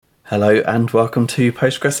Hello and welcome to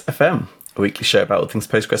Postgres FM, a weekly show about all things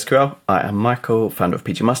PostgreSQL. I am Michael, founder of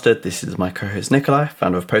PG Mustard. This is my co-host Nikolai,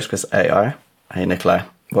 founder of Postgres AI. Hey Nikolai,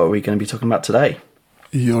 what are we going to be talking about today?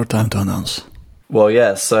 Your time to announce. Well,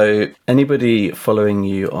 yeah, so anybody following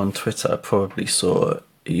you on Twitter probably saw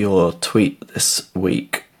your tweet this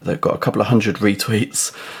week that got a couple of hundred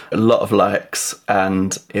retweets, a lot of likes,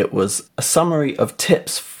 and it was a summary of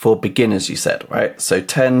tips for beginners, you said, right? So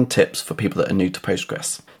 10 tips for people that are new to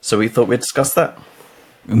Postgres. So we thought we'd discuss that.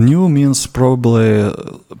 New means probably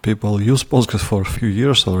people use Postgres for a few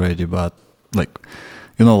years already, but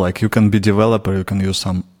you can be developer, you can use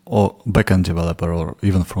some or backend developer or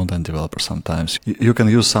even front-end developer sometimes. You can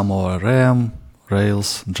use some ORM,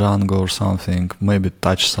 Rails, Django or something, maybe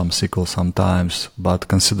touch some SQL sometimes, but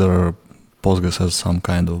consider Postgres as some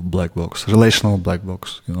kind of black box, relational black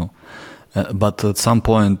box, But at some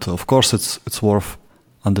point, of course, it's worth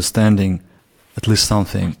understanding at least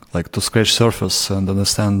something, like to scratch surface and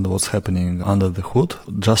understand what's happening under the hood,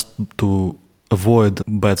 just to avoid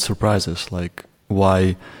bad surprises, like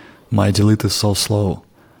why my delete is so slow,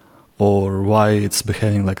 or why it's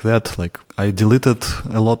behaving like that. Like I deleted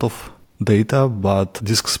a lot of data, but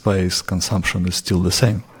disk space consumption is still the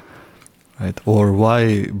same, right? Or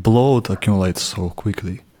why bloat accumulates so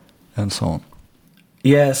quickly, and so on.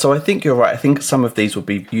 Yeah, so I think you're right. I think some of these will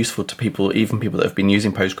be useful to people, even people that have been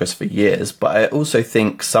using Postgres for years. But I also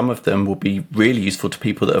think some of them will be really useful to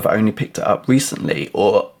people that have only picked it up recently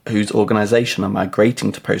or whose organization are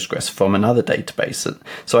migrating to Postgres from another database.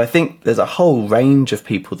 So I think there's a whole range of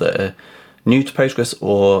people that are new to Postgres,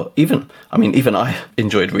 or even I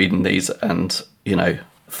enjoyed reading these and,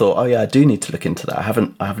 thought, oh yeah, I do need to look into that.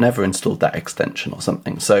 I've never installed that extension or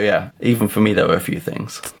something. So yeah, even for me, there were a few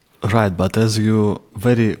things. Right, but as you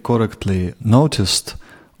very correctly noticed,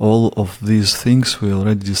 all of these things we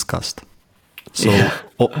already discussed. So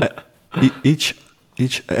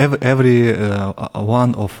every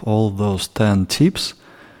one of all those 10 tips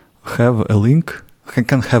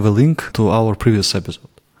can have a link to our previous episode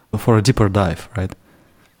for a deeper dive, right?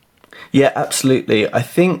 Yeah, absolutely. I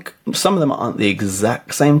think some of them aren't the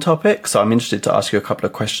exact same topic, so I'm interested to ask you a couple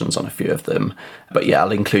of questions on a few of them. But yeah,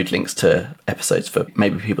 I'll include links to episodes for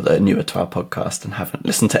maybe people that are newer to our podcast and haven't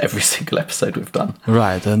listened to every single episode we've done.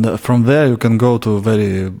 Right, and from there you can go to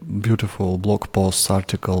very beautiful blog posts,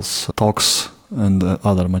 articles, talks, and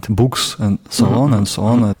other books, and so on and so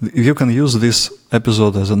on. You can use this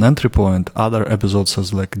episode as an entry point, other episodes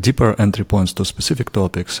as like deeper entry points to specific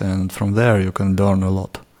topics, and from there you can learn a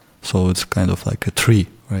lot. So it's kind of like a tree,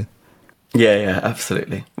 right? Yeah,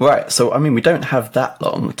 absolutely. Right, so we don't have that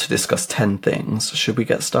long to discuss 10 things. Should we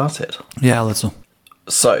get started? Yeah, let's do.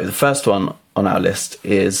 So the first one on our list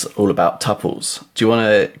is all about tuples. Do you want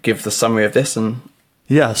to give the summary of this?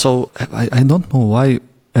 Yeah, so I don't know why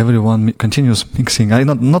everyone continues mixing.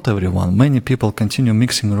 Not everyone. Many people continue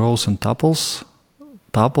mixing rows and tuples.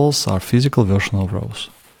 Tuples are physical version of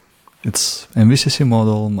rows. It's MVCC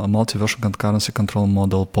model, a multi-version concurrency control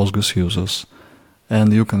model Postgres uses.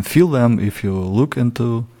 And you can feel them if you look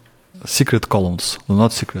into secret columns. Well,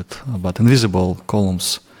 not secret, but invisible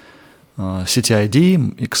columns.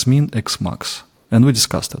 CTID, Xmin, Xmax. And we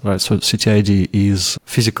discussed it, right? So CTID is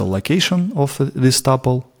physical location of this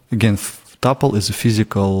tuple. Again, tuple is a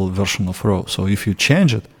physical version of row. So if you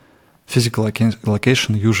change it, physical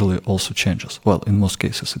location usually also changes. Well, in most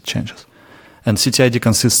cases it changes. And CTID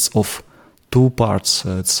consists of two parts.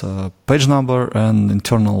 It's a page number and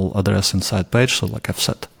internal address inside page, so like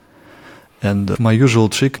offset. And my usual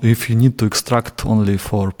trick, if you need to extract only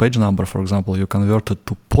for page number, for example, you convert it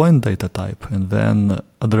to point data type and then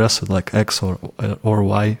address it like X or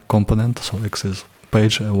Y component. So X is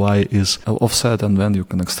page, Y is offset, and then you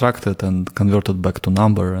can extract it and convert it back to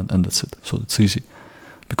number, and that's it. So it's easy.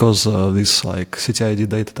 Because this like CTID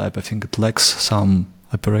data type, I think it lacks some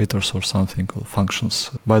operators or something, or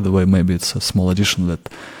functions. By the way, maybe it's a small addition that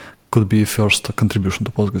could be first contribution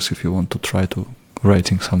to Postgres if you want to try to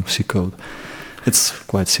writing some C code. It's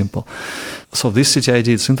quite simple. So this CTID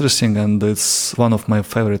is interesting, and it's one of my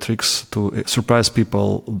favorite tricks to surprise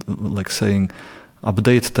people, like saying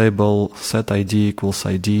update table, set ID equals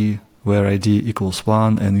ID, where ID equals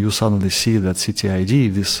 1, and you suddenly see that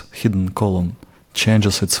CTID, this hidden column,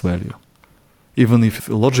 changes its value. Even if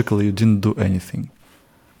logically you didn't do anything.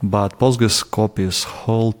 But Postgres copies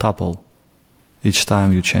whole tuple each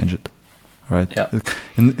time you change it, right? Yeah.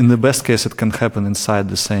 In the best case, it can happen inside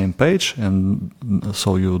the same page, and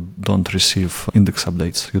so you don't receive index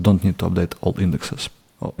updates. You don't need to update all indexes.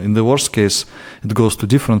 In the worst case, it goes to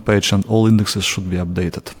different page, and all indexes should be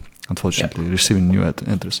updated, unfortunately, receiving new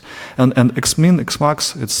entries. And Xmin,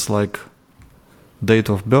 Xmax, it's like date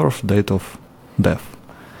of birth, date of death,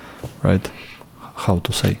 right? How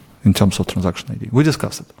to say in terms of transaction ID. We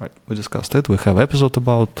discussed it, right? We discussed it. We have episode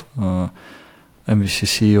about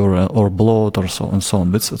MVCC or bloat or so and so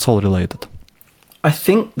on. It's all related. I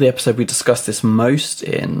think the episode we discussed this most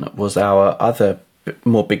in was our other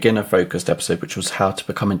more beginner-focused episode, which was how to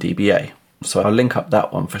become a DBA. So I'll link up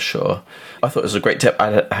that one for sure. I thought it was a great tip.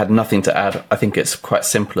 I had nothing to add. I think it's quite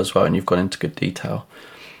simple as well, and you've gone into good detail.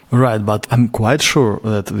 Right, but I'm quite sure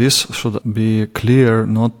that this should be clear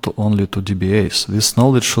not only to DBAs. This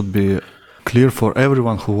knowledge should be clear for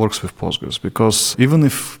everyone who works with Postgres, because even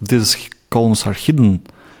if these columns are hidden,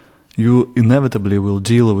 you inevitably will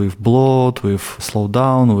deal with bloat, with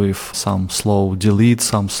slowdown, with some slow delete,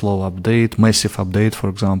 some slow update, massive update, for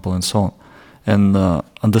example, and so on. And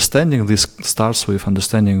understanding this starts with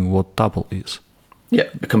understanding what tuple is. Yeah,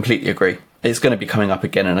 I completely agree. It's going to be coming up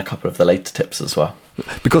again in a couple of the later tips as well.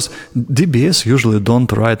 Because DBAs usually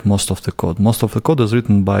don't write most of the code. Most of the code is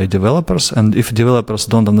written by developers, and if developers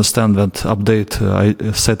don't understand that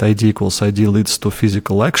update set ID equals ID leads to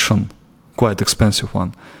physical action, quite expensive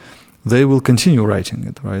one, they will continue writing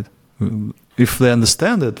it, right? If they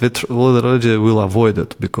understand it, they already will avoid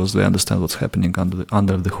it because they understand what's happening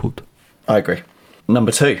under the hood. I agree.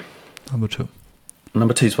 Number two.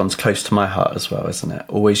 Number 2's one's close to my heart as well, isn't it?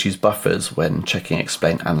 Always use buffers when checking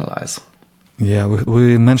explain analyze. Yeah,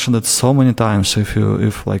 we mentioned it so many times. If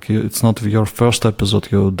it's not your first episode,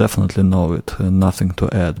 you definitely know it. Nothing to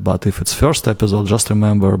add. But if it's first episode, just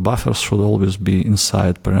remember buffers should always be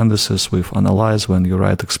inside parentheses with analyze when you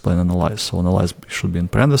write explain analyze. So analyze should be in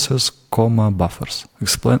parentheses, comma, buffers.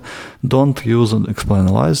 Explain. Don't use an explain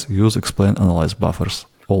analyze. Use explain analyze buffers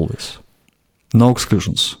always. No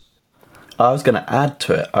exclusions. I was going to add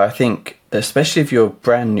to it. I think, especially if you're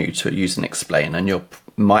brand new to using explain and you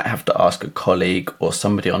might have to ask a colleague or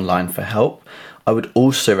somebody online for help, I would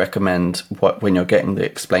also recommend when you're getting the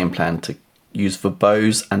explain plan to use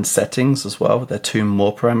verbose and settings as well. They're two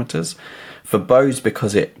more parameters. Verbose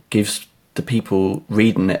because it gives the people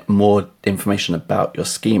reading it more information about your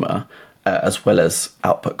schema as well as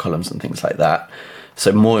output columns and things like that.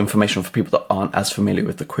 So more information for people that aren't as familiar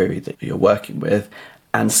with the query that you're working with.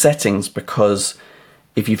 And settings because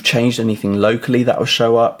if you've changed anything locally, that will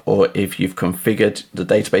show up, or if you've configured the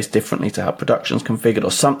database differently to how production's configured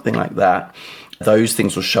or something like that, those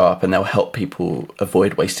things will show up and they'll help people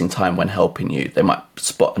avoid wasting time when helping you. They might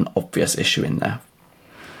spot an obvious issue in there.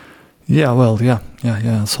 Yeah, well,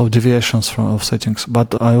 yeah. So deviations of settings.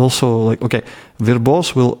 But I also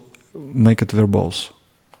verbose will make it verbose.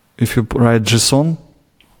 If you write JSON,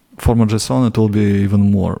 format JSON, it will be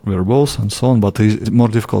even more verbose and so on, but it's more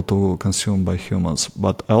difficult to consume by humans.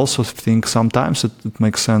 But I also think sometimes it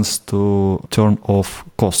makes sense to turn off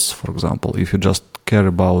costs, for example, if you just care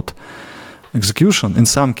about execution in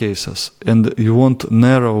some cases, and you want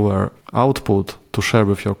narrower output to share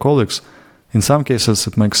with your colleagues. In some cases,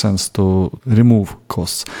 it makes sense to remove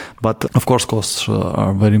costs. But of course, costs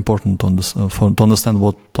are very important to understand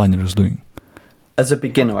what Planner is doing. As a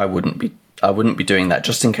beginner, I wouldn't be doing that,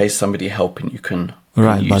 just in case somebody helping you can.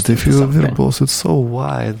 Right, but if you verbose, it's so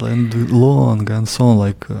wide and long and so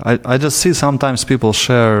on. I just see sometimes people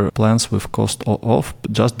share plans with cost off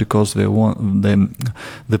just because they want them.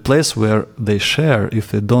 The place where they share,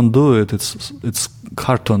 if they don't do it, it's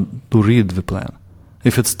hard to read the plan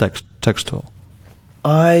if it's textual.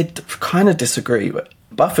 I kind of disagree.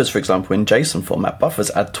 Buffers, for example, in JSON format,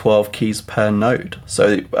 buffers add 12 keys per node,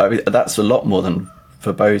 so that's a lot more than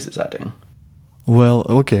verbose is adding. Well,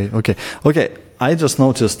 okay. I just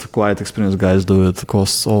noticed quite experienced guys do it.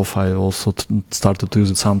 Costs off. I also started to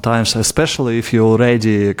use it sometimes, especially if you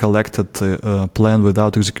already collected a plan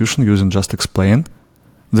without execution using just explain.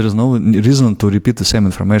 There is no reason to repeat the same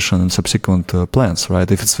information in subsequent plans, right?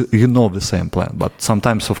 If it's the same plan, but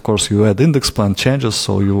sometimes, of course, you add index plan changes.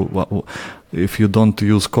 So if you don't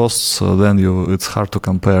use costs, then it's hard to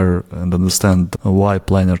compare and understand why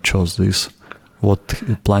Planner chose this. What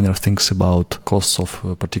Planner thinks about costs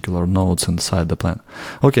of particular nodes inside the plan.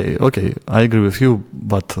 Okay, I agree with you,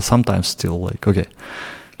 but sometimes still okay.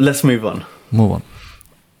 Let's move on.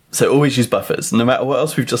 So always use buffers. No matter what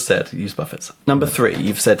else we've just said, use buffers. Number 3,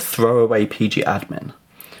 you've said throw away PG admin.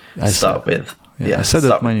 I said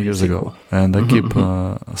it many years ago, and I keep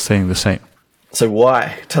saying the same. So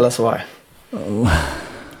why? Tell us why.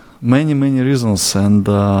 Many reasons, and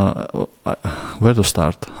where to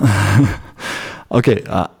start? Okay,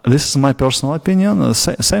 this is my personal opinion.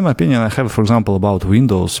 Same opinion I have, for example, about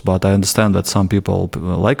Windows, but I understand that some people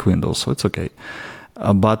like Windows, so it's okay.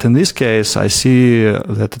 But in this case, I see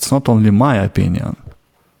that it's not only my opinion.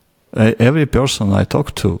 Every person I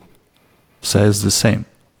talk to says the same.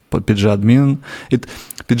 But pgadmin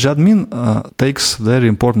takes very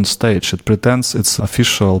important stage. It pretends it's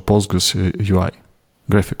official Postgres UI,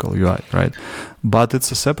 graphical UI, right? But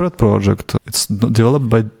it's a separate project. It's developed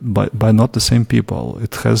by not the same people.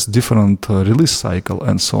 It has different release cycle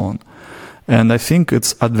and so on. And I think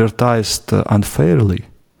it's advertised unfairly,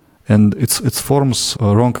 and it forms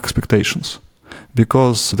wrong expectations,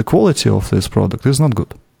 because the quality of this product is not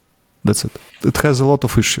good. That's it. It has a lot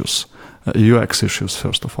of issues, UX issues,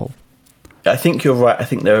 first of all. I think you're right. I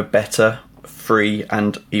think there are better free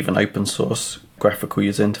and even open source graphical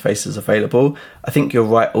user interfaces available. I think you're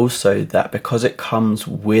right also that because it comes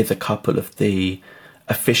with a couple of the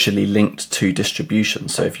officially linked to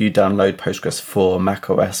distributions, so if you download Postgres for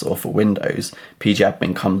macOS or for Windows,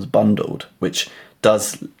 pgadmin comes bundled, which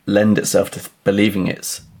does lend itself to believing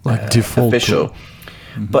it's default official.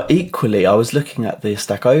 Mm-hmm. But equally, I was looking at the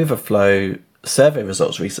Stack Overflow survey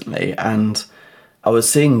results recently, and I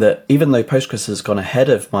was seeing that even though Postgres has gone ahead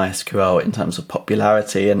of MySQL in terms of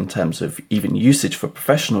popularity and in terms of even usage for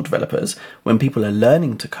professional developers, when people are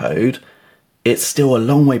learning to code, it's still a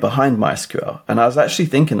long way behind MySQL. And I was actually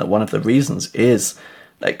thinking that one of the reasons is,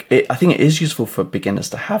 I think it is useful for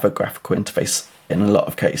beginners to have a graphical interface in a lot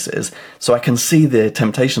of cases. So I can see the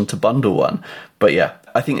temptation to bundle one. But yeah,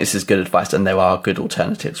 I think this is good advice, and there are good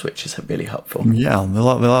alternatives, which is really helpful. Yeah, there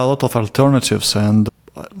are a lot of alternatives, and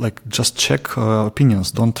just check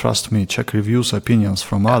opinions. Don't trust me. Check reviews, opinions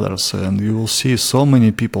from others, and you will see so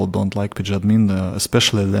many people don't like pgadmin,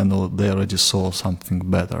 especially then they already saw something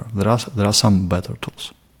better. There are some better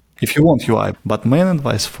tools if you want UI. But main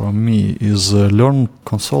advice from me is learn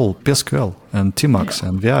console, PSQL, and Tmux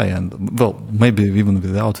and VI, and well, maybe even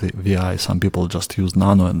without VI. Some people just use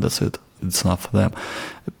Nano, and that's it. It's enough for them.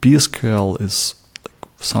 PSQL is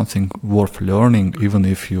something worth learning. Even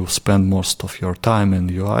if you spend most of your time in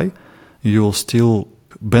UI, you will still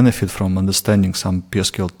benefit from understanding some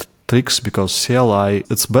PSQL tricks, because CLI,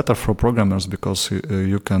 it's better for programmers because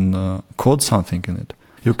you can code something in it.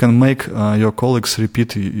 You can make your colleagues repeat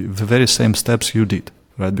the very same steps you did,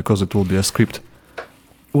 right? Because it will be a script.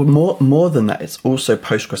 Well, more than that, it's also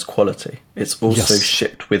Postgres quality. It's also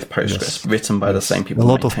shipped with Postgres, written by the same people. A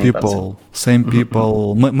lot of people, same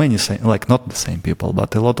people, many same, not the same people,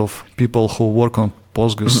 but a lot of people who work on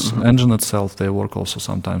Postgres engine itself, they work also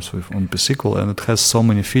sometimes on PSQL, and it has so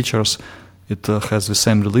many features. It has the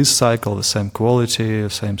same release cycle, the same quality,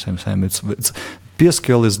 same. It's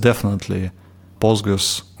PSQL is definitely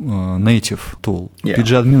Postgres native tool. Yeah.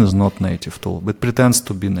 pgadmin is not native tool. It pretends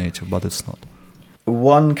to be native, but it's not.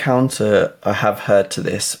 One counter I have heard to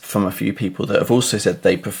this from a few people that have also said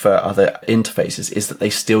they prefer other interfaces is that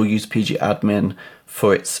they still use pgadmin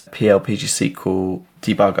for its PL/PGSQL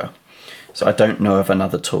debugger. So I don't know of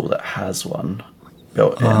another tool that has one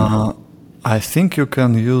built in. I think you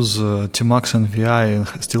can use Tmux and VI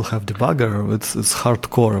and still have debugger. It's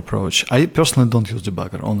hardcore approach. I personally don't use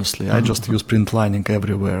debugger, honestly. I just use print lining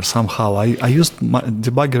everywhere. Somehow I used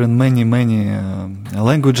debugger in many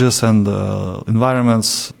languages and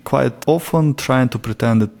environments quite often, trying to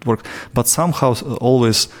pretend it works. But somehow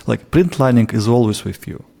always, print lining is always with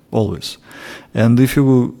you. Always. And if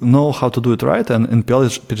you know how to do it right, and in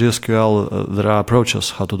PGSQL there are approaches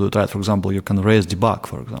how to do it right. For example, you can raise debug,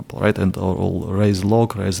 for example, right? And or raise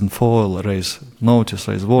log, raise info, raise notice,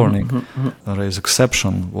 raise warning, raise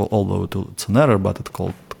exception, although it's an error, but it's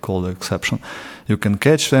called exception. You can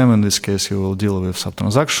catch them. In this case, you will deal with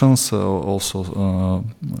subtransactions. Also,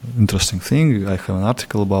 interesting thing, I have an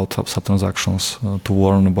article about subtransactions to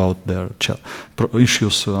warn about their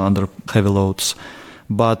issues under heavy loads.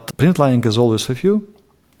 But print lining is always with you.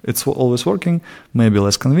 It's always working, maybe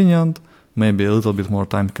less convenient, maybe a little bit more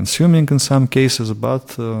time consuming in some cases,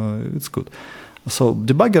 but it's good. So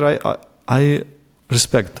debugger, I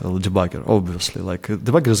respect debugger, obviously.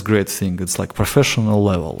 Debugger is a great thing. It's professional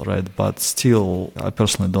level, right? But still, I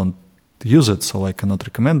personally don't use it, so I cannot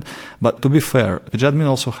recommend. But to be fair, pgadmin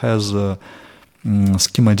also has a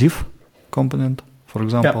schema diff component. For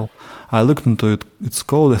example, I looked into its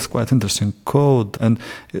code. It's quite interesting code, and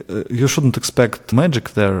you shouldn't expect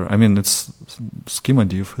magic there. I mean, it's schema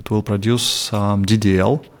diff. It will produce some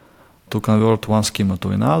DDL to convert one schema to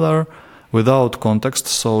another without context.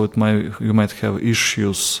 So you might have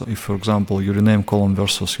issues if, for example, you rename column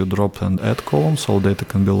versus you drop and add column, so data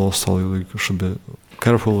can be lost. So you should be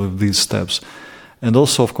careful with these steps. And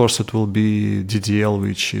also, of course, it will be DDL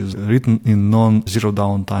which is written in non-zero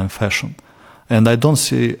downtime fashion. And I don't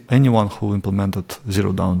see anyone who implemented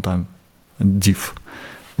zero downtime diff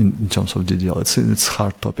in terms of DDL. It's a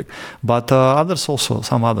hard topic. But others also,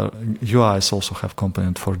 some other UIs also have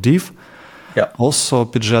component for diff. Yeah. Also,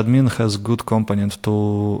 pgadmin has good component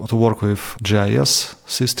to work with GIS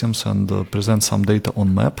systems and present some data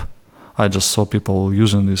on map. I just saw people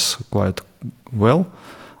using this quite well.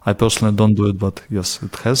 I personally don't do it, but yes,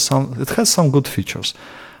 it has some good features.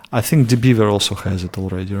 I think dbeaver also has it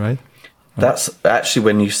already, right? That's actually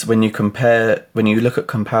when you look at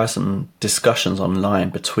comparison discussions online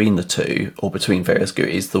between the two or between various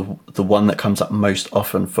GUIs, the one that comes up most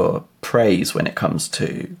often for praise when it comes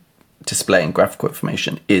to displaying graphical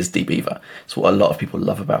information is dbeaver. It's what a lot of people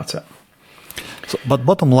love about it. So, but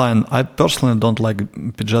bottom line, I personally don't like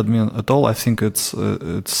pgadmin at all. I think it's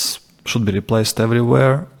should be replaced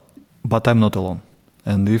everywhere, but I'm not alone.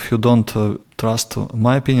 And if you don't trust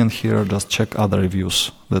my opinion here, just check other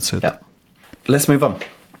reviews. That's it. Yeah. Let's move on.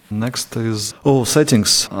 Next is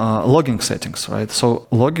settings, logging settings, right? So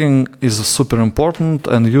logging is super important,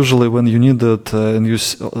 and usually when you need it and you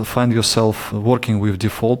find yourself working with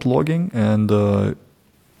default logging and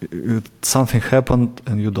something happened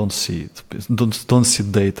and you don't see it, don't see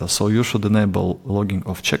data. So you should enable logging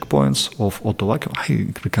of checkpoints, of auto vacuum.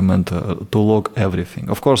 I recommend to log everything.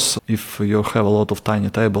 Of course, if you have a lot of tiny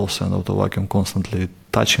tables and auto vacuum constantly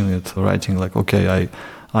touching it, writing like, okay,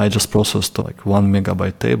 I just processed like 1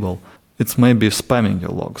 megabyte table, it's maybe spamming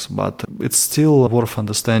your logs, but it's still worth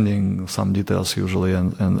understanding some details usually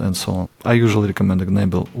and so on. I usually recommend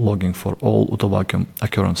enable logging for all auto vacuum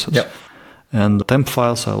occurrences. Yep. And temp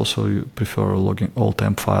files, I also prefer logging all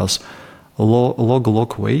temp files.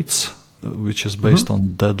 Log waits, which is based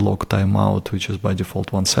on deadlock timeout, which is by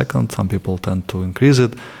default 1 second. Some people tend to increase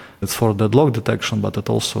it. It's for deadlock detection, but it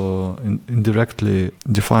also indirectly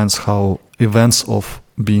defines how events of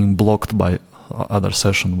being blocked by other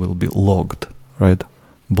session will be logged, right?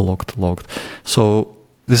 Blocked, logged. So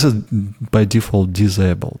this is by default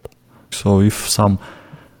disabled. So if some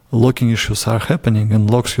logging issues are happening in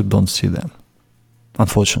logs, you don't see them,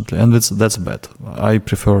 unfortunately, and that's bad. I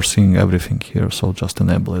prefer seeing everything here, so just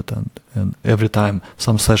enable it, and every time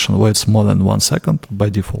some session waits more than 1 second, by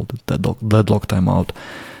default, deadlock timeout,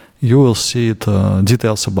 you will see it,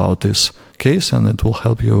 details about this case, and it will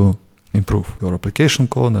help you improve your application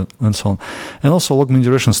code and so on. And also log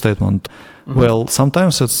duration statement. Well,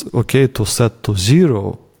 sometimes it's okay to set to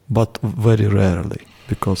 0, but very rarely,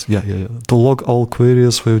 because to log all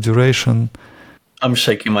queries with duration. I'm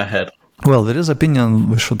shaking my head. Well, there is opinion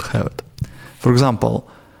we should have it. For example,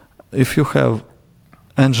 if you have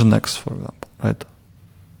Nginx, for example, right?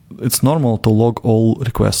 It's normal to log all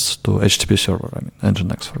requests to HTTP server. I mean,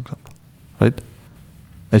 Nginx, for example, right?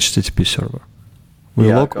 HTTP server.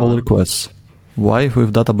 We log all requests. Why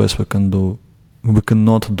with database we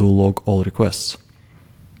cannot do log all requests?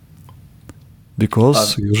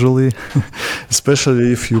 Because usually,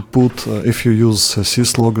 especially if you use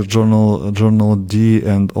syslog journal D,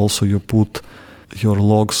 and also you put your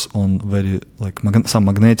logs on very some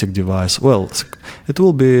magnetic device, well, it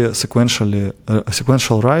will be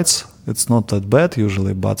sequential writes. It's not that bad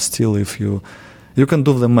usually, but still, if you can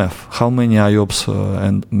do the math, how many IOPS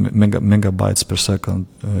and megabytes per second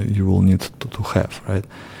you will need to have, right?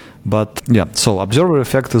 But yeah, so observer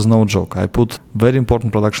effect is no joke. I put very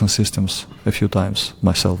important production systems a few times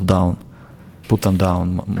myself down, put them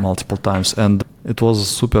down multiple times, and it was a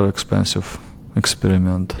super expensive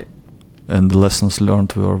experiment, and the lessons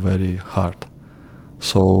learned were very hard.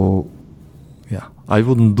 So yeah, I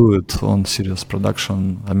wouldn't do it on serious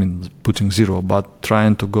production. I mean, putting 0, but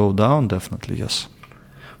trying to go down, definitely yes.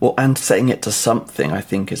 Well, and setting it to something, I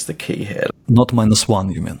think, is the key here. Not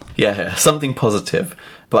 -1, you mean? Yeah, something positive.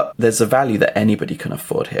 But there's a value that anybody can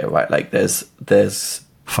afford here, right? Like there's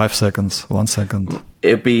 5 seconds, 1 second.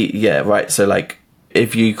 It'd be, right. So like,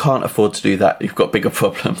 if you can't afford to do that, you've got bigger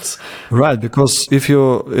problems. Right, because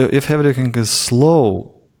if everything is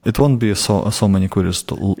slow, it won't be so many queries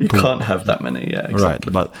You can't have that many, exactly.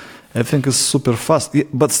 Right, but I think it's super fast.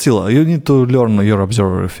 But still, you need to learn your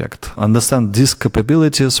observer effect. Understand these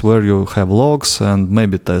capabilities where you have logs and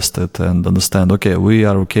maybe test it and understand, okay, we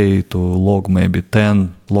are okay to log maybe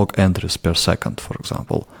 10 log entries per second, for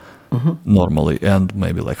example, normally, and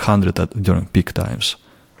maybe like 100 during peak times.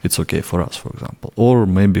 It's okay for us, for example. Or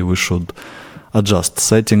maybe we should adjust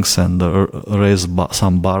settings and raise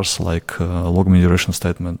some bars like log min duration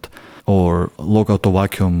statement or log auto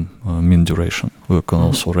vacuum min duration. We can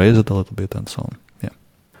also raise it a little bit and so on. Yeah.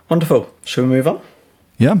 Wonderful. Shall we move on?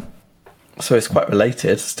 Yeah. So it's quite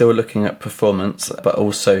related, still looking at performance, but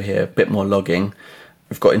also here a bit more logging.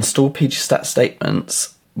 We've got install pgstat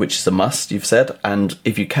statements, which is a must, you've said, and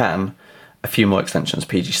if you can, a few more extensions,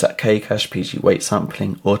 pgstat kcache, pg wait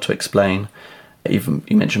sampling, auto explain. Even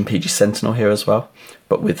you mentioned PG Sentinel here as well,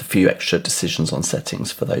 but with a few extra decisions on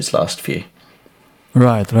settings for those last few.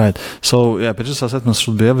 Right. So yeah, PGStar statements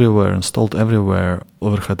should be everywhere, installed everywhere.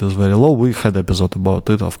 Overhead is very low. We had episode about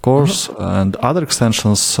it, of course. And other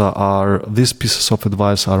extensions are, these pieces of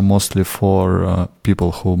advice are mostly for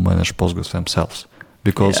people who manage Postgres themselves,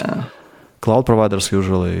 because cloud providers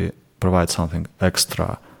usually provide something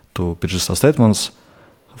extra to PGStar statements.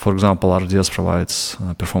 For example, RDS provides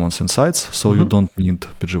performance insights, so you don't need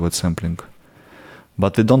pgwait sampling.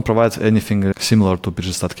 But they don't provide anything similar to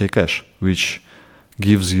pgstat-kcache, which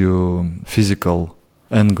gives you physical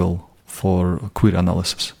angle for query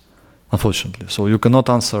analysis, unfortunately. So you cannot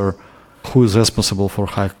answer who is responsible for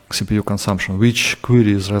high CPU consumption, which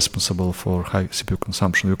query is responsible for high CPU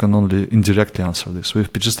consumption. You can only indirectly answer this.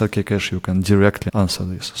 With pgstat-kcache, you can directly answer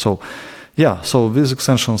this. So these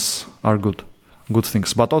extensions are good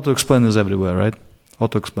things. But auto-explain is everywhere, right?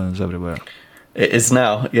 Auto-explain is everywhere. It is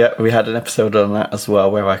now. Yeah, we had an episode on that as well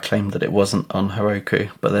where I claimed that it wasn't on Heroku,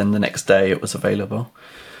 but then the next day it was available.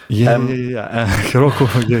 Heroku,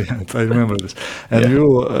 I remember this. And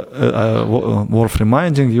you, worth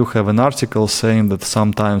reminding, you have an article saying that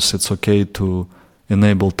sometimes it's okay to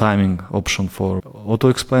enable timing option for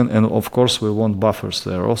auto-explain, and of course we want buffers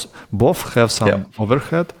there. Also, both have some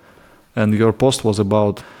overhead, and your post was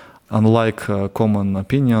about, unlike common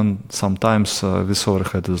opinion, sometimes this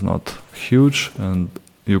overhead is not huge, and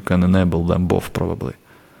you can enable them both probably.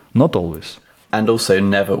 Not always. And also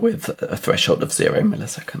never with a threshold of 0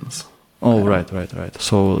 milliseconds. Oh, right.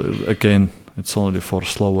 So again, it's only for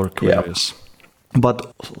slower queries.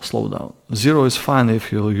 But slow down. 0 is fine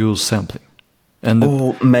if you use sampling. And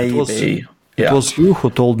maybe. It was you who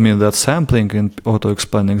told me that sampling in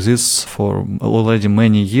auto-explain exists for already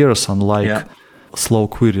many years, unlike slow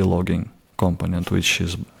query logging component, which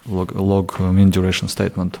is log mean duration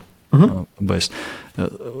statement based.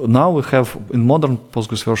 Now we have, in modern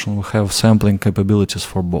Postgres version, we have sampling capabilities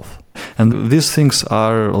for both. And these things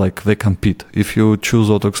are like, they compete. If you choose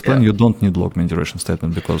auto-explain, you don't need log mean duration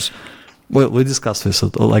statement because, well, we discussed this.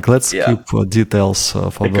 Like, let's keep details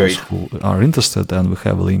for those who are interested, and we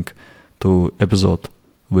have a link to episode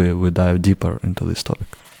where we dive deeper into this topic.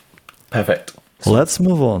 Perfect. Let's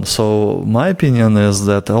move on. So my opinion is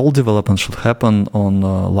that all development should happen on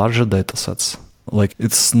larger data sets. Like,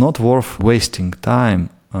 it's not worth wasting time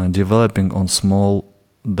developing on small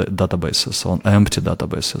databases, on empty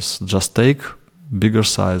databases. Just take bigger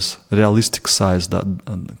size, realistic size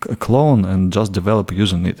a clone and just develop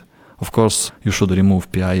using it. Of course, you should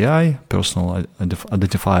remove PII, personal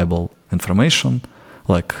identifiable information,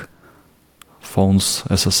 like phones,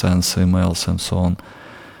 SSNs, emails, and so on.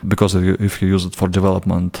 Because if you use it for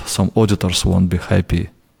development, some auditors won't be happy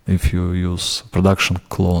if you use production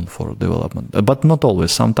clone for development. But not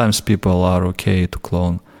always. Sometimes people are okay to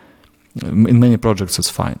clone. In many projects, it's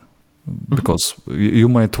fine. Because you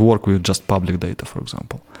might work with just public data, for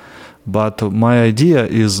example. But my idea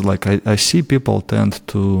is, like, I see people tend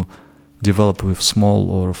to develop with small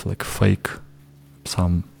or like fake,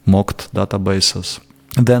 some mocked databases.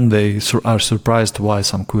 Then they are surprised why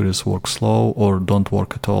some queries work slow or don't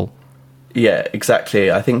work at all. Yeah,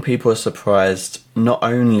 exactly. I think people are surprised not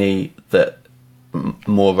only that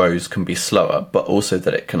more rows can be slower, but also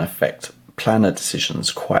that it can affect planner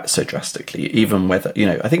decisions quite so drastically. Even whether,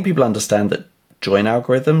 I think people understand that join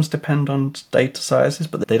algorithms depend on data sizes,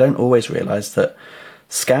 but they don't always realize that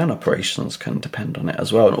scan operations can depend on it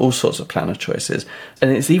as well, and all sorts of planner choices.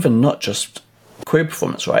 And it's even not just query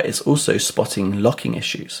performance, right? It's also spotting locking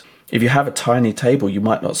issues. If you have a tiny table, you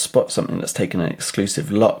might not spot something that's taken an exclusive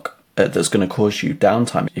lock that's going to cause you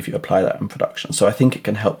downtime if you apply that in production. So I think it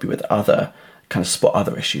can help you with spot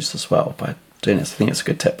other issues as well by doing this. I think it's a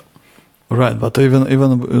good tip. Right, but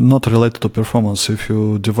even not related to performance, if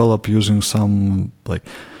you develop using some, like,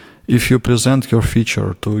 if you present your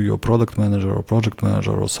feature to your product manager or project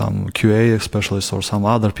manager or some QA specialist or some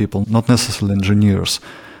other people, not necessarily engineers,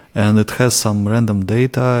 and it has some random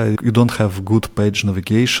data, you don't have good page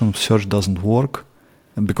navigation, search doesn't work,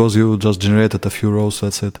 and because you just generated a few rows,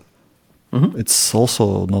 that's it. It's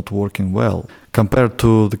also not working well compared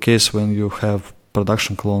to the case when you have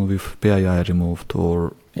production clone with PII removed,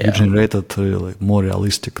 or you generated really more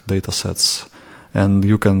realistic data sets, and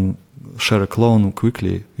you can share a clone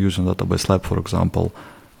quickly using Database Lab, for example,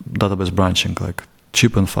 database branching, like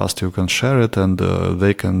cheap and fast. You can share it, and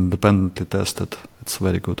they can independently test it. It's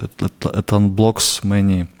very good. It unblocks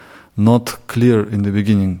many not clear in the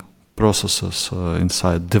beginning processes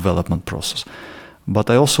inside development process.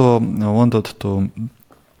 But I also wanted to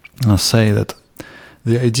say that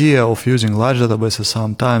the idea of using large databases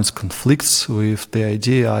sometimes conflicts with the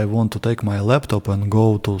idea I want to take my laptop and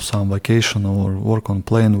go to some vacation or work on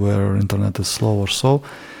plane where internet is slow or so.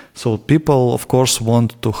 So people, of course,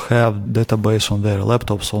 want to have database on their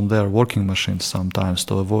laptops, on their working machines sometimes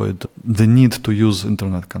to avoid the need to use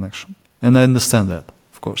internet connection. And I understand that,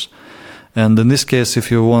 of course. And in this case, if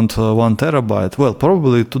you want 1 terabyte, well,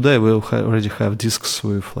 probably today we'll already have disks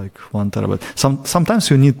with like 1 terabyte. Sometimes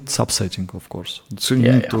you need subsetting, of course. So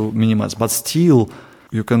you need to minimize, but still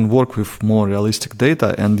you can work with more realistic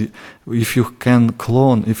data. And if you can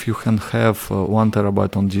have 1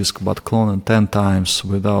 terabyte on disk, but clone it 10 times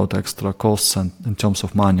without extra costs and in terms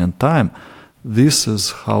of money and time, this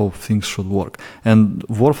is how things should work. And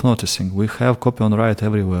worth noticing, we have copy on write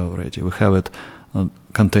everywhere already. We have it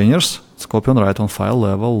containers, it's copy on write on file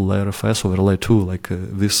level, layer FS over layer 2, like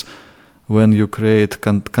this. When you create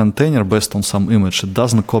container based on some image, it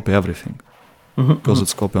doesn't copy everything because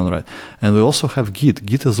it's copy on write. And we also have Git.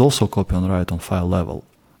 Git is also copy on write on file level.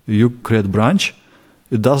 You create branch,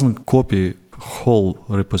 it doesn't copy whole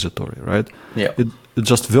repository, right? Yeah. It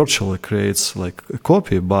just virtually creates like a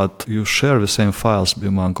copy, but you share the same files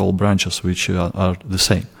among all branches which are the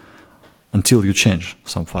same until you change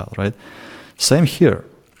some file, right? Same here.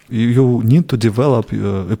 You need to develop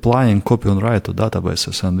applying copy on write to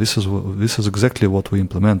databases, and this is exactly what we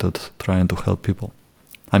implemented, trying to help people.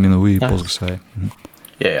 I mean, PostgreSQL.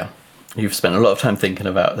 Yeah. You've spent a lot of time thinking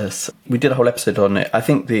about this. We did a whole episode on it. I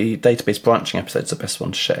think the database branching episode is the best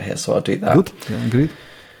one to share here, so I'll do that. Good. Yeah, agreed.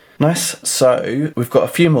 Nice. So we've got a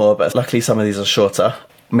few more, but luckily some of these are shorter.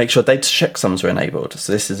 Make sure data checksums are enabled.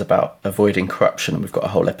 So this is about avoiding corruption, and we've got a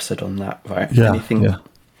whole episode on that, right? Yeah.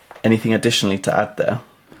 Anything additionally to add there?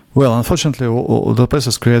 Well, unfortunately, all the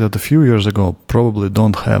places created a few years ago probably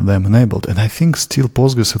don't have them enabled. And I think still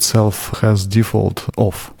Postgres itself has default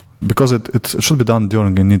off because it should be done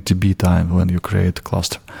during a initdb time when you create a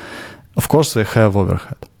cluster. Of course, they have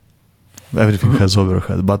overhead. Everything has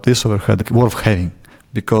overhead, but this overhead is worth having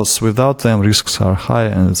because without them, risks are high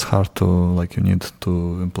and it's hard to, like, you need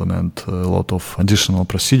to implement a lot of additional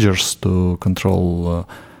procedures to control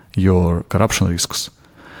your corruption risks.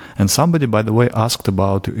 And somebody, by the way, asked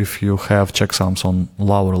about if you have checksums on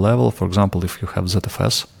lower level, for example, if you have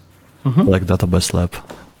ZFS, like Database Lab,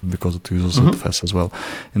 because it uses ZFS as well.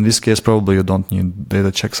 In this case, probably you don't need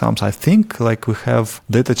data checksums. I think like we have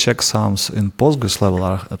data checksums in Postgres level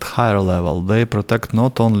are at higher level. They protect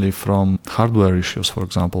not only from hardware issues, for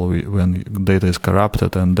example, when data is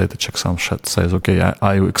corrupted and data checksum says, okay,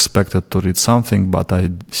 I expected to read something, but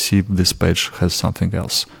I see this page has something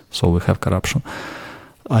else. So we have corruption.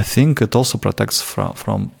 I think it also protects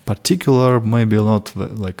from particular, maybe not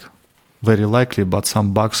like very likely, but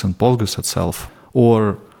some bugs in Postgres itself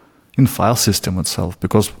or in file system itself,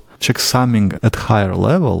 because checksumming at higher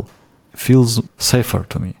level feels safer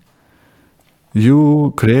to me.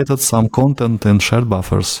 You created some content in shared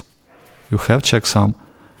buffers, you have checksum,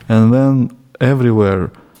 and then everywhere,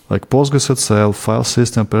 like Postgres itself, file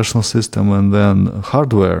system, personal system, and then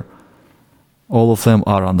hardware, all of them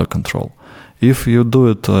are under control. If you do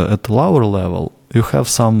it at lower level, you have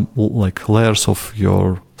some like layers of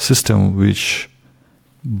your system which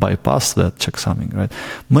bypass that checksumming, right?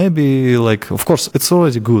 Maybe like, of course, it's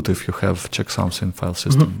already good if you have checksums in file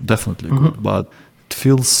system, definitely good, but it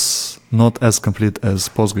feels not as complete as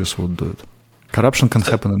Postgres would do it. Corruption can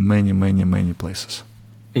happen in many places.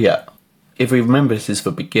 Yeah. If we remember this is for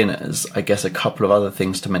beginners, I guess a couple of other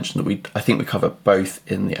things to mention that I think we cover both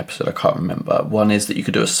in the episode, I can't remember. One is that you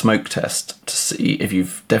could do a smoke test to see if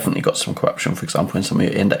you've definitely got some corruption, for example, in some of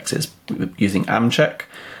your indexes using AMCheck.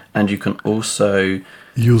 And you can also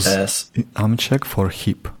use AMCheck for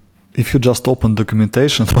heap. If you just open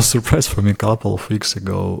documentation, it was a surprise for me a couple of weeks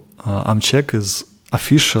ago. AMCheck is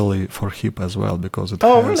officially for heap as well because it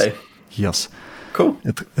has... Oh, really? Yes. Cool.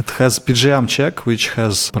 It has pgamcheck, which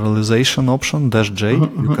has parallelization option, -J.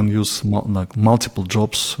 You can use multiple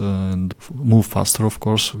jobs and move faster, of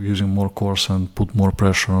course, using more cores and put more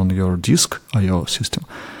pressure on your disk I/O system.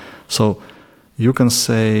 So you can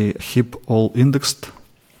say heap all indexed,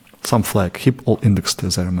 some flag, heap all indexed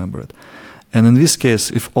as I remember it. And in this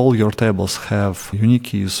case, if all your tables have unique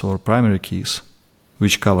keys or primary keys,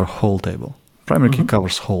 which cover whole table, primary key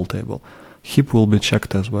covers whole table, heap will be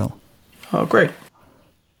checked as well. Oh, great.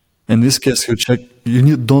 In this case,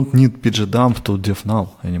 you don't need pgdump to def null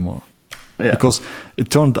anymore. Yeah. Because it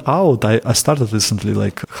turned out, I started recently,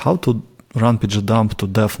 like how to run pgdump to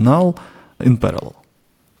def null in parallel.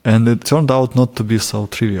 And it turned out not to be so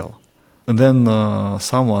trivial. And then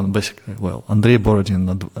someone, basically, Andrei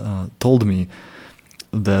Borodin told me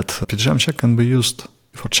that pgamcheck can be used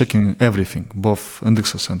for checking everything, both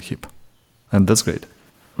indexes and heap. And that's great.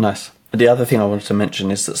 Nice. The other thing I wanted to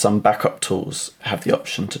mention is that some backup tools have the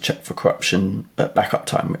option to check for corruption at backup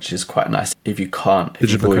time, which is quite nice. If you can't,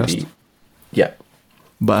 if you've already... Yeah.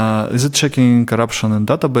 But is it checking corruption in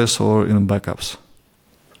database or in backups?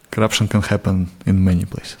 Corruption can happen in many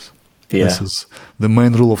places. Yeah. This is the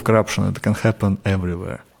main rule of corruption. It can happen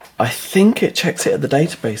everywhere. I think it checks it at the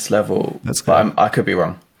database level, but I could be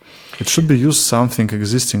wrong. It should be used something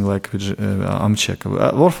existing like Amcheck.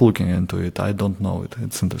 Worth looking into it. I don't know it.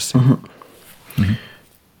 It's interesting. Mm-hmm. Mm-hmm.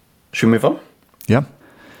 Should we move on? Yeah.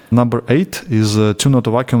 Number 8 is tune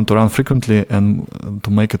auto vacuum to run frequently and to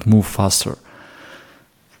make it move faster.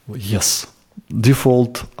 Yes.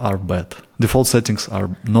 Default are bad. Default settings are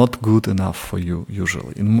not good enough for you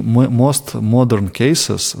usually. In most modern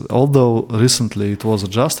cases, although recently it was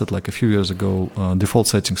adjusted, like a few years ago, default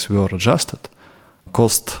settings were adjusted.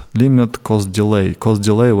 Cost limit, cost delay. Cost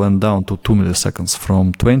delay went down to 2 milliseconds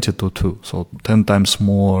from 20 to 2. So 10 times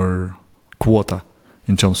more quota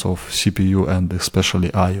in terms of CPU and especially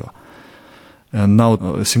I/O. And now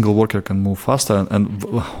a single worker can move faster and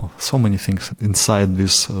so many things inside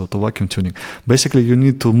this auto vacuum tuning. Basically, you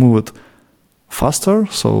need to move it faster.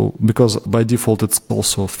 So because by default, it's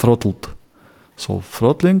also throttled. So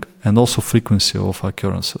throttling and also frequency of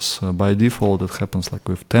occurrences. By default, it happens like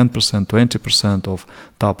with 10%, 20% of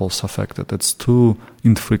tuples affected. It's too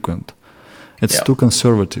infrequent. It's too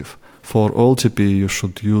conservative. For OLTP, you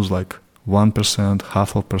should use like 1%,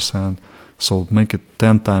 0.5%. So make it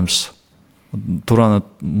 10 times, to run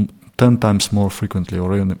it 10 times more frequently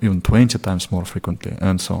or even 20 times more frequently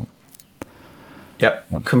and so on.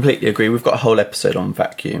 Yep, completely agree. We've got a whole episode on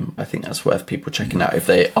vacuum. I think that's worth people checking out if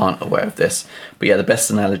they aren't aware of this. But yeah, the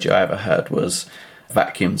best analogy I ever heard was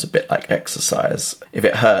vacuum's a bit like exercise. If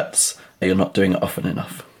it hurts, you're not doing it often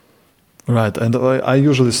enough. Right, and I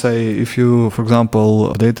usually say if you, for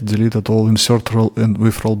example, updated, deleted, all insert roll, and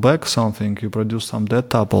with rollback something, you produce some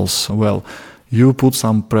dead tuples, well, you put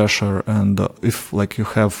some pressure, and if like you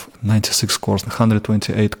have 96 cores,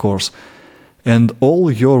 128 cores, and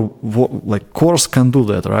all your cores can do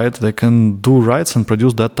that, right? They can do writes and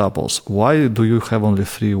produce dead tuples. Why do you have only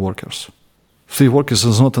 3 workers? 3 workers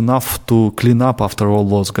is not enough to clean up after all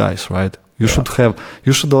those guys, right? You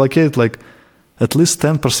should allocate like at least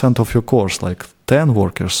 10% of your cores, like 10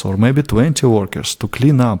 workers or maybe 20 workers to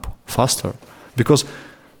clean up faster. Because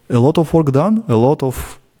a lot of work done, a lot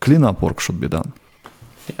of cleanup work should be done.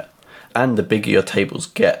 Yeah. And the bigger your tables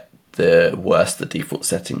get, the worse the default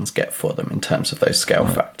settings get for them in terms of those scale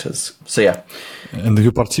factors. So yeah. And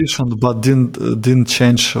you partitioned, but didn't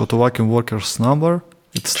change auto vacuum workers number.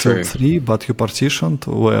 It's still 3, but you partitioned.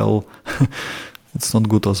 Well, it's not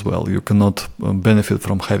good as well. You cannot benefit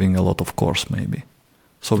from having a lot of cores, maybe.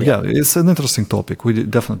 So yeah, it's an interesting topic. We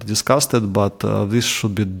definitely discussed it, but this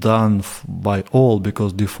should be done by all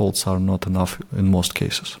because defaults are not enough in most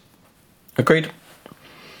cases. Agreed.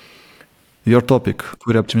 Your topic,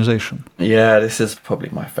 query optimization. Yeah, this is probably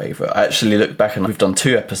my favorite. I actually looked back and we've done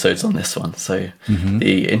 2 episodes on this one. So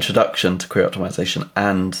the introduction to query optimization,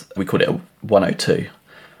 and we called it a 102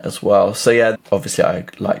 as well. So yeah, obviously I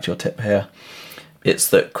liked your tip here. It's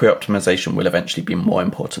that query optimization will eventually be more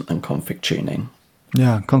important than config tuning.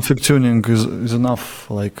 Yeah, config tuning is enough,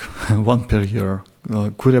 like 1 per year.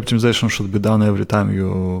 Query optimization should be done every time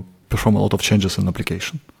you perform a lot of changes in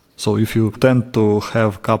application. So if you tend to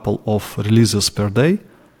have a couple of releases per day,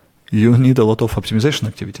 you need a lot of optimization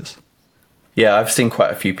activities. Yeah, I've seen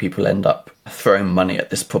quite a few people end up throwing money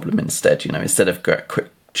at this problem instead. Instead of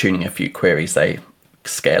quick tuning a few queries, they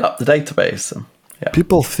scale up the database. And,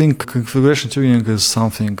 People think configuration tuning is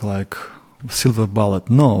something like silver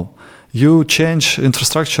bullet. No, you change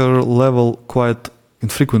infrastructure level quite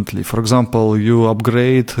infrequently. For example, you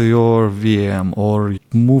upgrade your VM or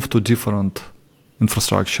move to different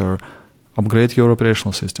infrastructure, upgrade your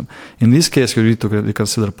operational system. In this case, you need to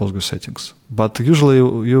reconsider Postgres settings. But usually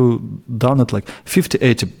you done it like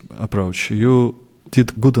 50-80 approach. You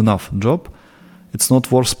did good enough job. It's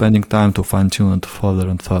not worth spending time to fine-tune it further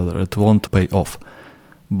and further. It won't pay off.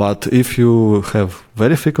 But if you have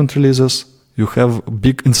very frequent releases, you have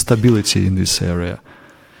big instability in this area.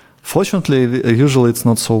 Fortunately, usually it's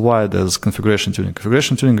not so wide as configuration tuning.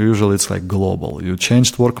 Configuration tuning usually it's like global. You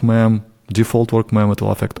changed work mem, default work mem, it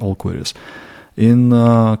will affect all queries. In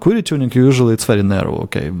query tuning, usually it's very narrow.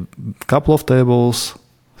 Okay, couple of tables,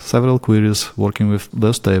 several queries working with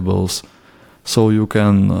those tables. So you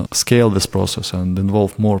can scale this process and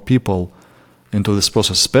involve more people into this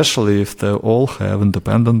process, especially if they all have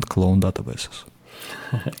independent clone databases.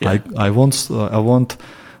 I won't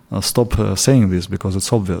stop saying this because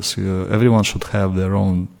it's obvious. Everyone should have their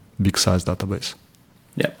own big size database.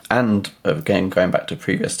 Yeah, and again, going back to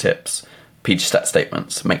previous tips, pgstat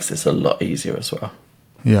statements makes this a lot easier as well.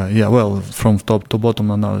 Yeah. Well, from top to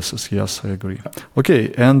bottom analysis, yes, I agree.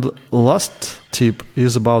 Okay, and last tip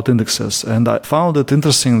is about indexes. And I found it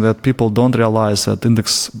interesting that people don't realize that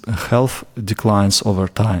index health declines over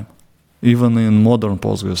time. Even in modern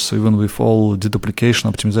Postgres, even with all deduplication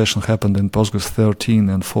optimization happened in Postgres 13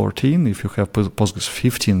 and 14, if you have Postgres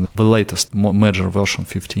 15, the latest major version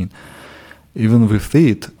 15, even with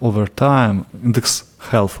it, over time, index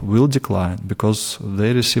health will decline because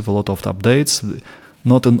they receive a lot of updates.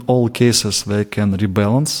 Not in all cases they can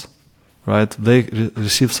rebalance, right? They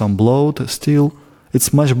receive some bloat still.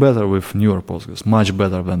 It's much better with newer Postgres, much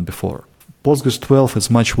better than before. Postgres 12 is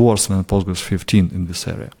much worse than Postgres 15 in this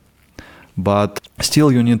area. But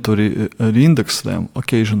still you need to reindex them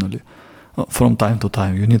occasionally. From time to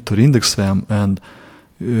time, you need to reindex them, and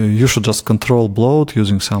you should just control bloat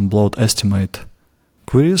using some bloat estimate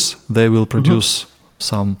queries. They will produce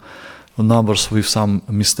some numbers with some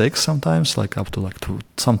mistakes sometimes, like up to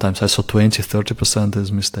sometimes I saw 20-30%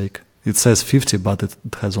 is mistake. It says 50, but it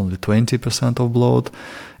has only 20% of bloat.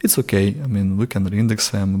 It's okay. I mean, we can reindex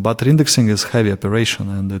them, but reindexing is heavy operation,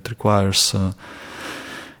 and it requires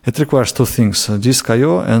two things: disk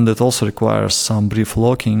I/O, and it also requires some brief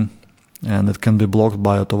locking, and it can be blocked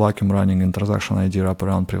by AutoVacuum running in transaction ID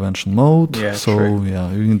wraparound prevention mode. Yeah, so true.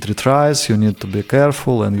 Yeah, you need retries, you need to be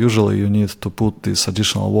careful, and usually you need to put this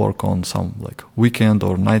additional work on some like weekend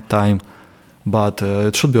or night time, but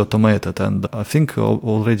it should be automated. And I think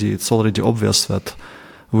it's already obvious that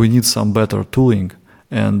we need some better tooling,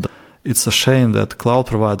 and it's a shame that cloud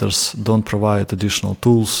providers don't provide additional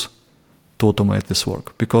tools to automate this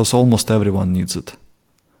work, because almost everyone needs it.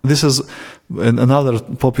 This is another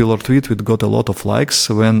popular tweet which got a lot of likes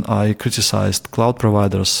when I criticized cloud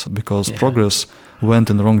providers because progress went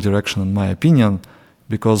in the wrong direction, in my opinion,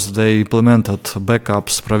 because they implemented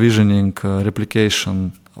backups, provisioning,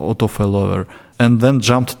 replication, auto failover, and then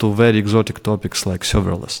jumped to very exotic topics like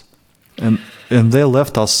serverless. And they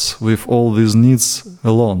left us with all these needs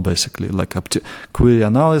alone, basically, like query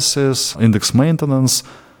analysis, index maintenance,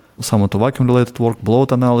 some AutoVacuum related work,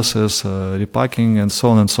 bloat analysis, repacking, and so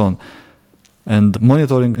on and so on. And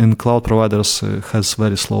monitoring in cloud providers has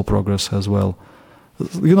very slow progress as well.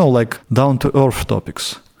 Like down to earth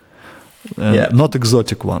topics, and not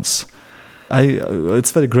exotic ones.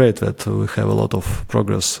 It's very great that we have a lot of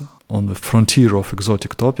progress on the frontier of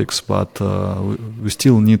exotic topics, but we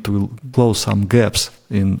still need to close some gaps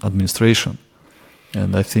in administration.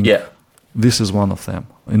 And I think this is one of them,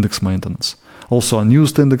 index maintenance. Also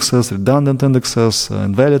unused indexes, redundant indexes,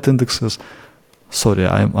 invalid indexes. Sorry,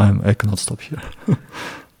 I cannot stop here.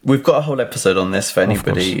 We've got a whole episode on this for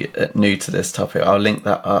anybody new to this topic. I'll link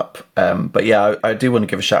that up. But yeah, I do want to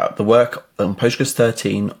give a shout out. The work on Postgres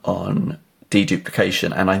 13 on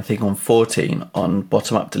deduplication, and I think on 14 on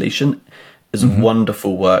bottom-up deletion is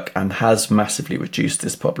wonderful work and has massively reduced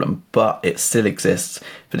this problem, but it still exists.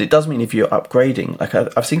 But it does mean if you're upgrading, like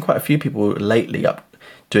I've seen quite a few people lately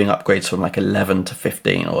doing upgrades from like 11 to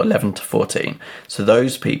 15 or 11 to 14. So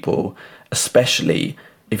those people, especially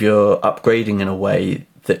if you're upgrading in a way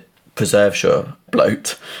that preserves your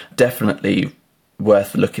bloat, definitely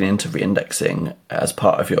worth looking into reindexing as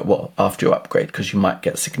part of after your upgrade, because you might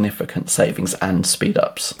get significant savings and speed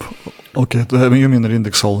ups. Okay, you mean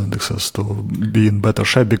reindex all indexes to be in better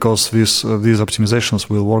shape, because these optimizations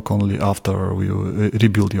will work only after you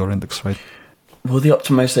rebuild your index, right? Will the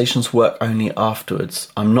optimizations work only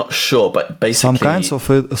afterwards? I'm not sure, but basically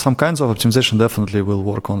some kinds of optimization definitely will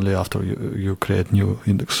work only after you create new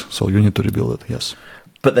index. So you need to rebuild it. Yes.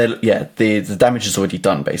 But the damage is already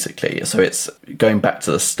done, basically. So it's going back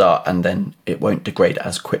to the start, and then it won't degrade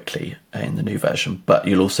as quickly in the new version. But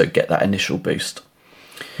you'll also get that initial boost.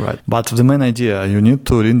 Right. But the main idea, you need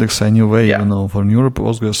to reindex anyway, for newer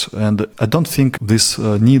Postgres, and I don't think this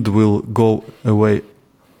need will go away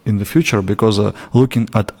in the future, because looking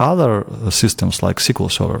at other systems like SQL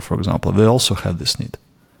Server, for example, they also have this need.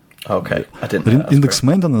 Okay, I didn't know that. Index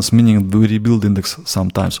maintenance, meaning we rebuild index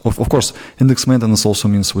sometimes. Of course, index maintenance also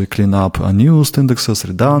means we clean up unused indexes,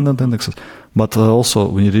 redundant indexes, but also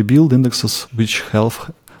we rebuild indexes which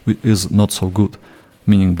health is not so good,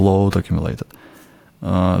 meaning bloat accumulated.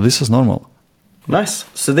 This is normal. Nice.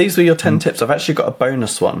 So these were your 10 tips. I've actually got a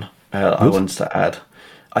bonus one I wanted to add.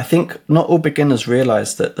 I think not all beginners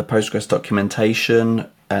realize that the Postgres documentation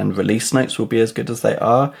and release notes will be as good as they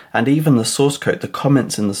are. And even the source code, the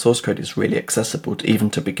comments in the source code is really accessible even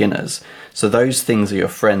to beginners. So those things are your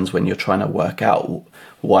friends when you're trying to work out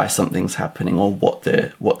why something's happening or what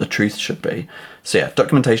the truth should be. So yeah,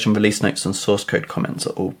 documentation, release notes, and source code comments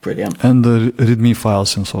are all brilliant. And the README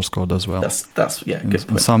files in source code as well. That's good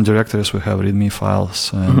point. In some directories we have README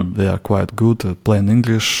files, and they are quite good at plain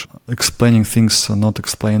English, explaining things not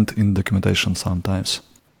explained in documentation sometimes.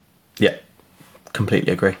 Yeah,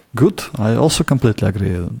 completely agree. Good. I also completely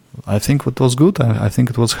agree. I think it was good. I think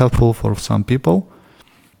it was helpful for some people.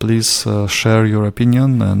 Please share your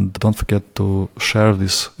opinion, and don't forget to share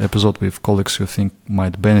this episode with colleagues you think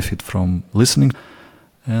might benefit from listening.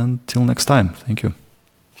 And till next time, thank you.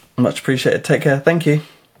 Much appreciated. Take care. Thank you.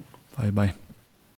 Bye-bye.